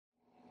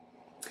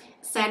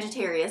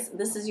Sagittarius,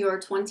 this is your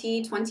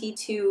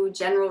 2022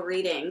 general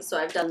reading. So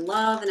I've done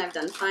love and I've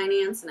done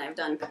finance and I've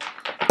done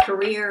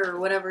career or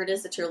whatever it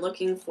is that you're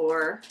looking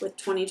for with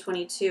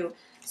 2022.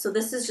 So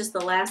this is just the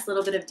last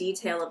little bit of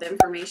detail of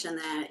information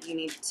that you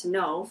need to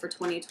know for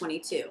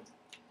 2022.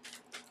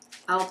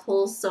 I'll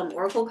pull some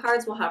oracle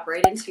cards. We'll hop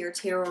right into your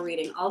tarot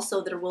reading.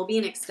 Also, there will be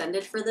an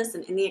extended for this,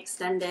 and in the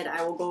extended,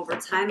 I will go over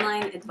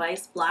timeline,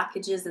 advice,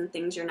 blockages, and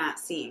things you're not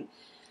seeing.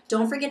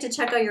 Don't forget to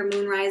check out your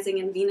moon rising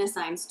and Venus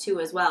signs too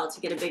as well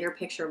to get a bigger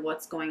picture of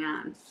what's going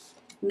on.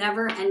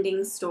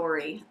 Never-ending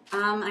story.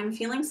 I'm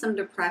feeling some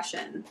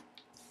depression.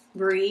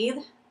 Breathe.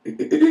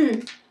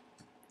 I'm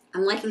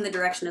liking the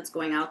direction it's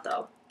going out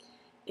though.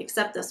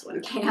 Except this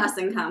one, chaos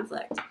and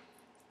conflict.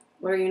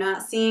 What are you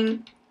not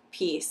seeing?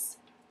 Peace.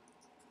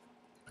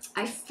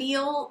 I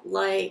feel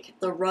like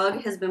the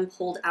rug has been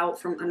pulled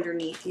out from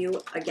underneath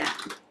you again,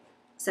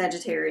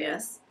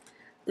 Sagittarius.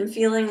 I'm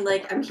feeling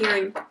like I'm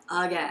hearing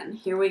again.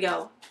 Here we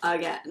go,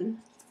 again.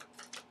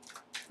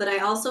 But I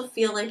also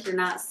feel like you're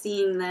not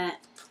seeing that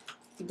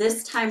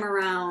this time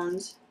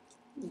around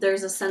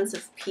there's a sense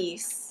of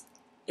peace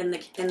in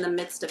the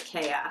midst of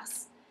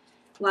chaos.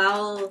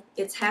 While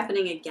it's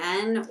happening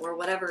again, or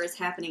whatever is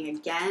happening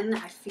again,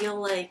 I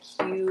feel like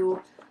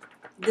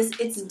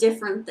it's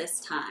different this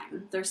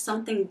time. There's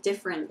something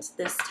different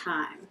this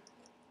time.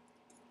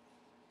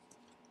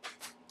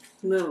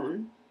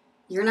 Moon.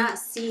 You're not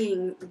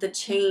seeing the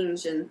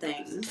change in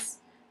things.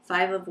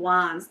 5 of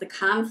Wands. The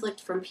conflict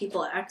from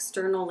people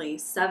externally.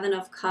 7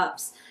 of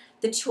Cups.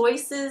 The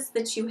choices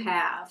that you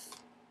have.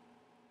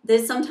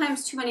 There's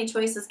sometimes too many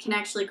choices can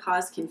actually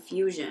cause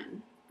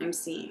confusion, I'm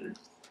seeing.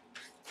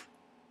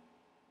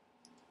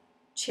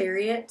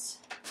 Chariot.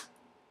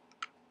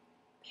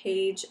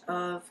 Page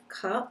of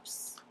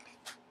Cups.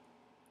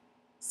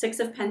 6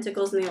 of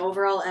Pentacles, and the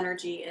overall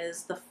energy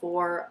is the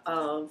 4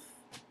 of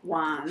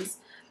Wands.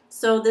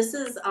 So this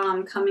is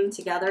coming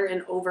together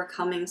and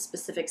overcoming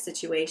specific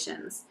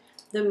situations.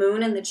 The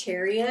Moon and the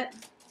Chariot,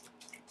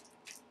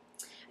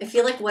 I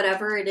feel like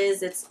whatever it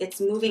is,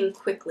 it's moving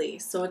quickly.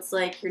 So it's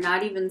like you're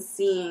not even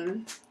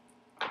seeing.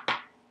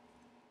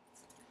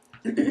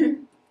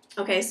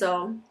 Okay,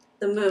 so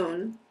the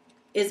Moon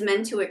is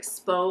meant to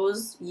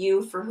expose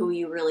you for who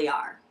you really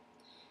are.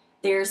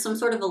 There's some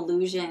sort of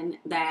illusion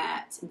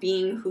that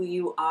being who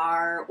you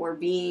are or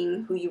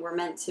being who you were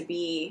meant to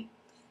be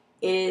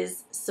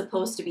is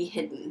supposed to be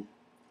hidden.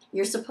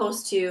 You're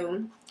supposed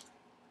to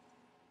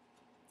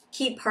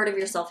keep part of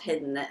yourself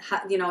hidden. That,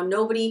 you know,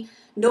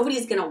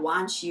 nobody's gonna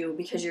want you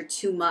because you're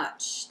too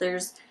much.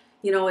 There's,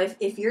 you know,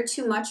 if you're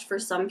too much for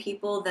some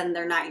people, then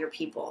they're not your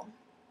people.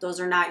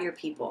 Those are not your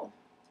people.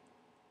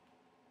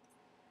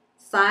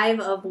 5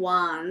 of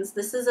Wands.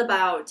 This is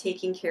about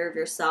taking care of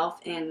yourself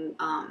and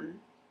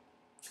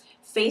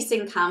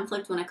facing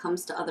conflict when it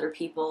comes to other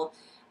people.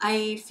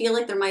 I feel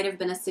like there might have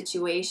been a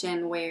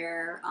situation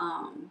where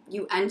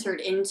you entered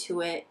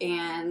into it,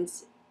 and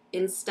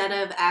instead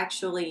of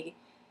actually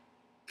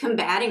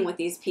combating with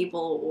these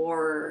people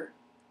or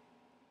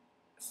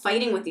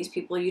fighting with these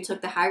people, you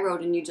took the high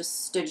road and you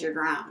just stood your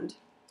ground.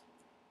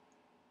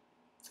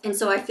 And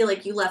so I feel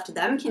like you left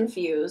them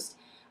confused,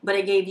 but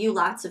it gave you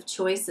lots of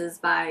choices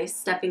by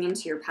stepping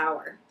into your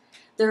power.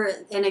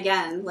 And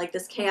again, like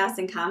this chaos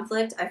and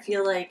conflict, I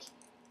feel like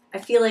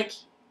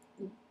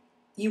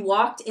you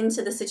walked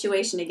into the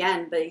situation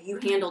again, but you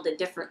handled it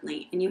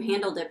differently. And you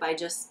handled it by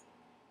just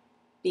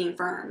being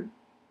firm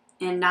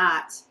and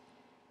not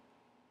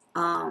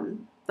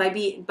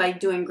by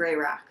doing gray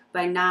rock,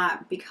 by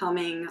not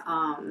becoming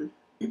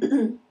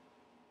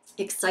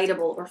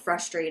excitable or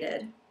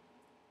frustrated.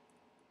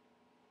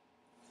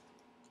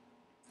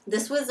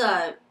 This was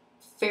a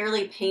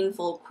fairly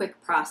painful,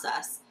 quick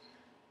process.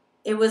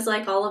 It was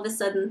like all of a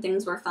sudden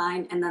things were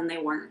fine and then they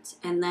weren't.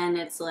 And then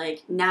it's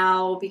like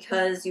now,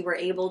 because you were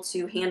able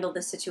to handle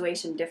the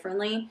situation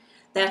differently,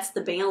 that's the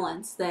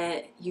balance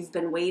that you've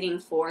been waiting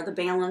for, the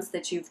balance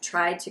that you've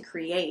tried to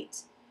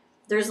create.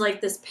 There's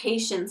like this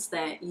patience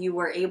that you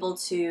were able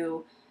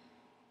to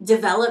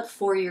develop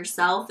for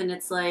yourself, and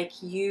it's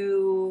like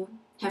you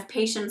have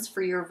patience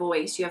for your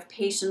voice, you have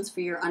patience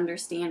for your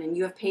understanding,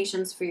 you have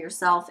patience for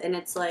yourself, and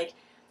it's like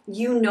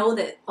you know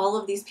that all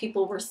of these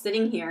people were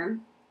sitting here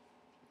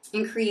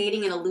and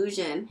creating an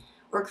illusion,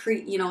 or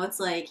you know, it's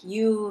like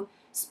you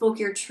spoke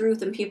your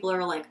truth and people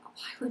are like,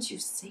 why would you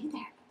say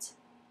that?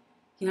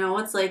 You know,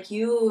 it's like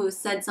you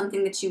said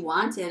something that you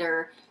wanted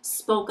or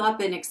spoke up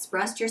and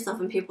expressed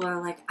yourself, and people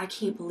are like, I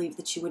can't believe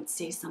that you would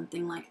say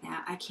something like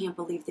that. I can't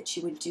believe that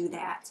you would do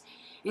that.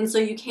 And so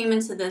you came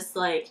into this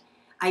like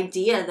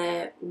idea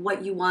that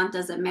what you want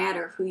doesn't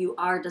matter, who you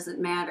are doesn't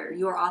matter,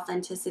 your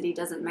authenticity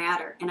doesn't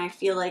matter. And I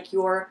feel like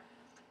you're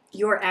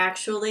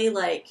actually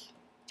like,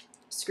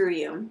 screw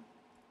you.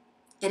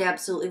 It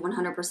absolutely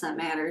 100%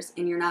 matters,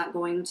 and you're not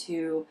going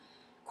to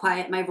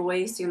quiet my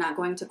voice. You're not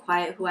going to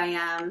quiet who I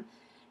am.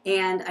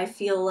 And I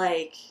feel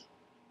like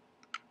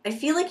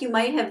you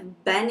might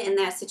have been in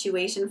that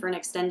situation for an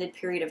extended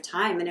period of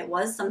time, and it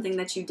was something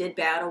that you did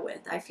battle with.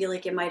 I feel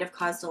like it might have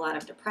caused a lot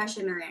of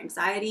depression or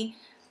anxiety,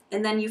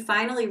 And then you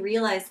finally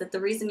realize that the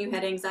reason you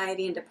had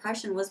anxiety and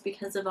depression was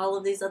because of all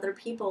of these other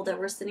people that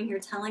were sitting here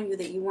telling you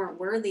that you weren't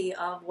worthy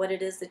of what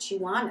it is that you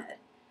wanted.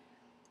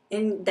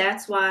 And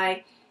that's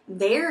why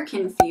they're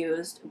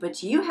confused,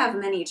 but you have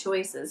many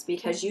choices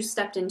because you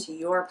stepped into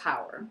your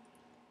power.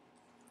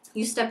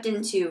 You stepped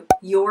into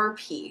your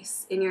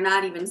peace, and you're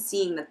not even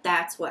seeing that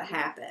that's what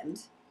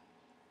happened.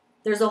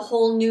 There's a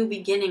whole new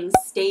beginning,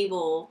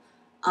 stable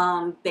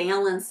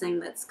balancing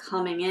that's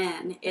coming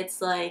in.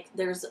 It's like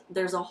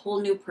there's a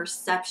whole new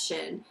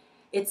perception.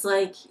 It's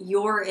like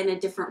you're in a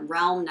different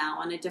realm now,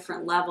 on a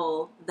different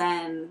level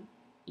than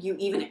you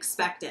even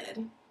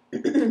expected.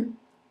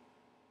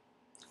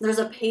 There's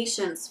a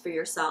patience for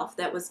yourself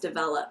that was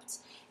developed.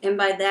 And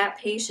by that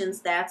patience,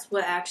 that's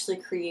what actually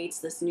creates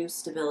this new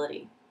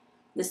stability,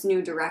 this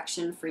new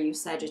direction for you,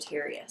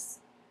 Sagittarius.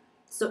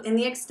 So in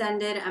the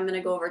extended, I'm going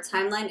to go over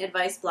timeline,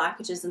 advice,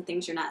 blockages, and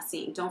things you're not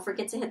seeing. Don't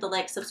forget to hit the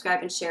like,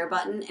 subscribe, and share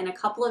button. And a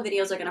couple of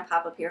videos are going to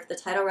pop up here. If the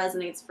title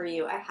resonates for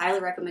you, I highly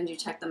recommend you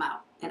check them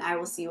out. And I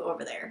will see you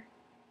over there.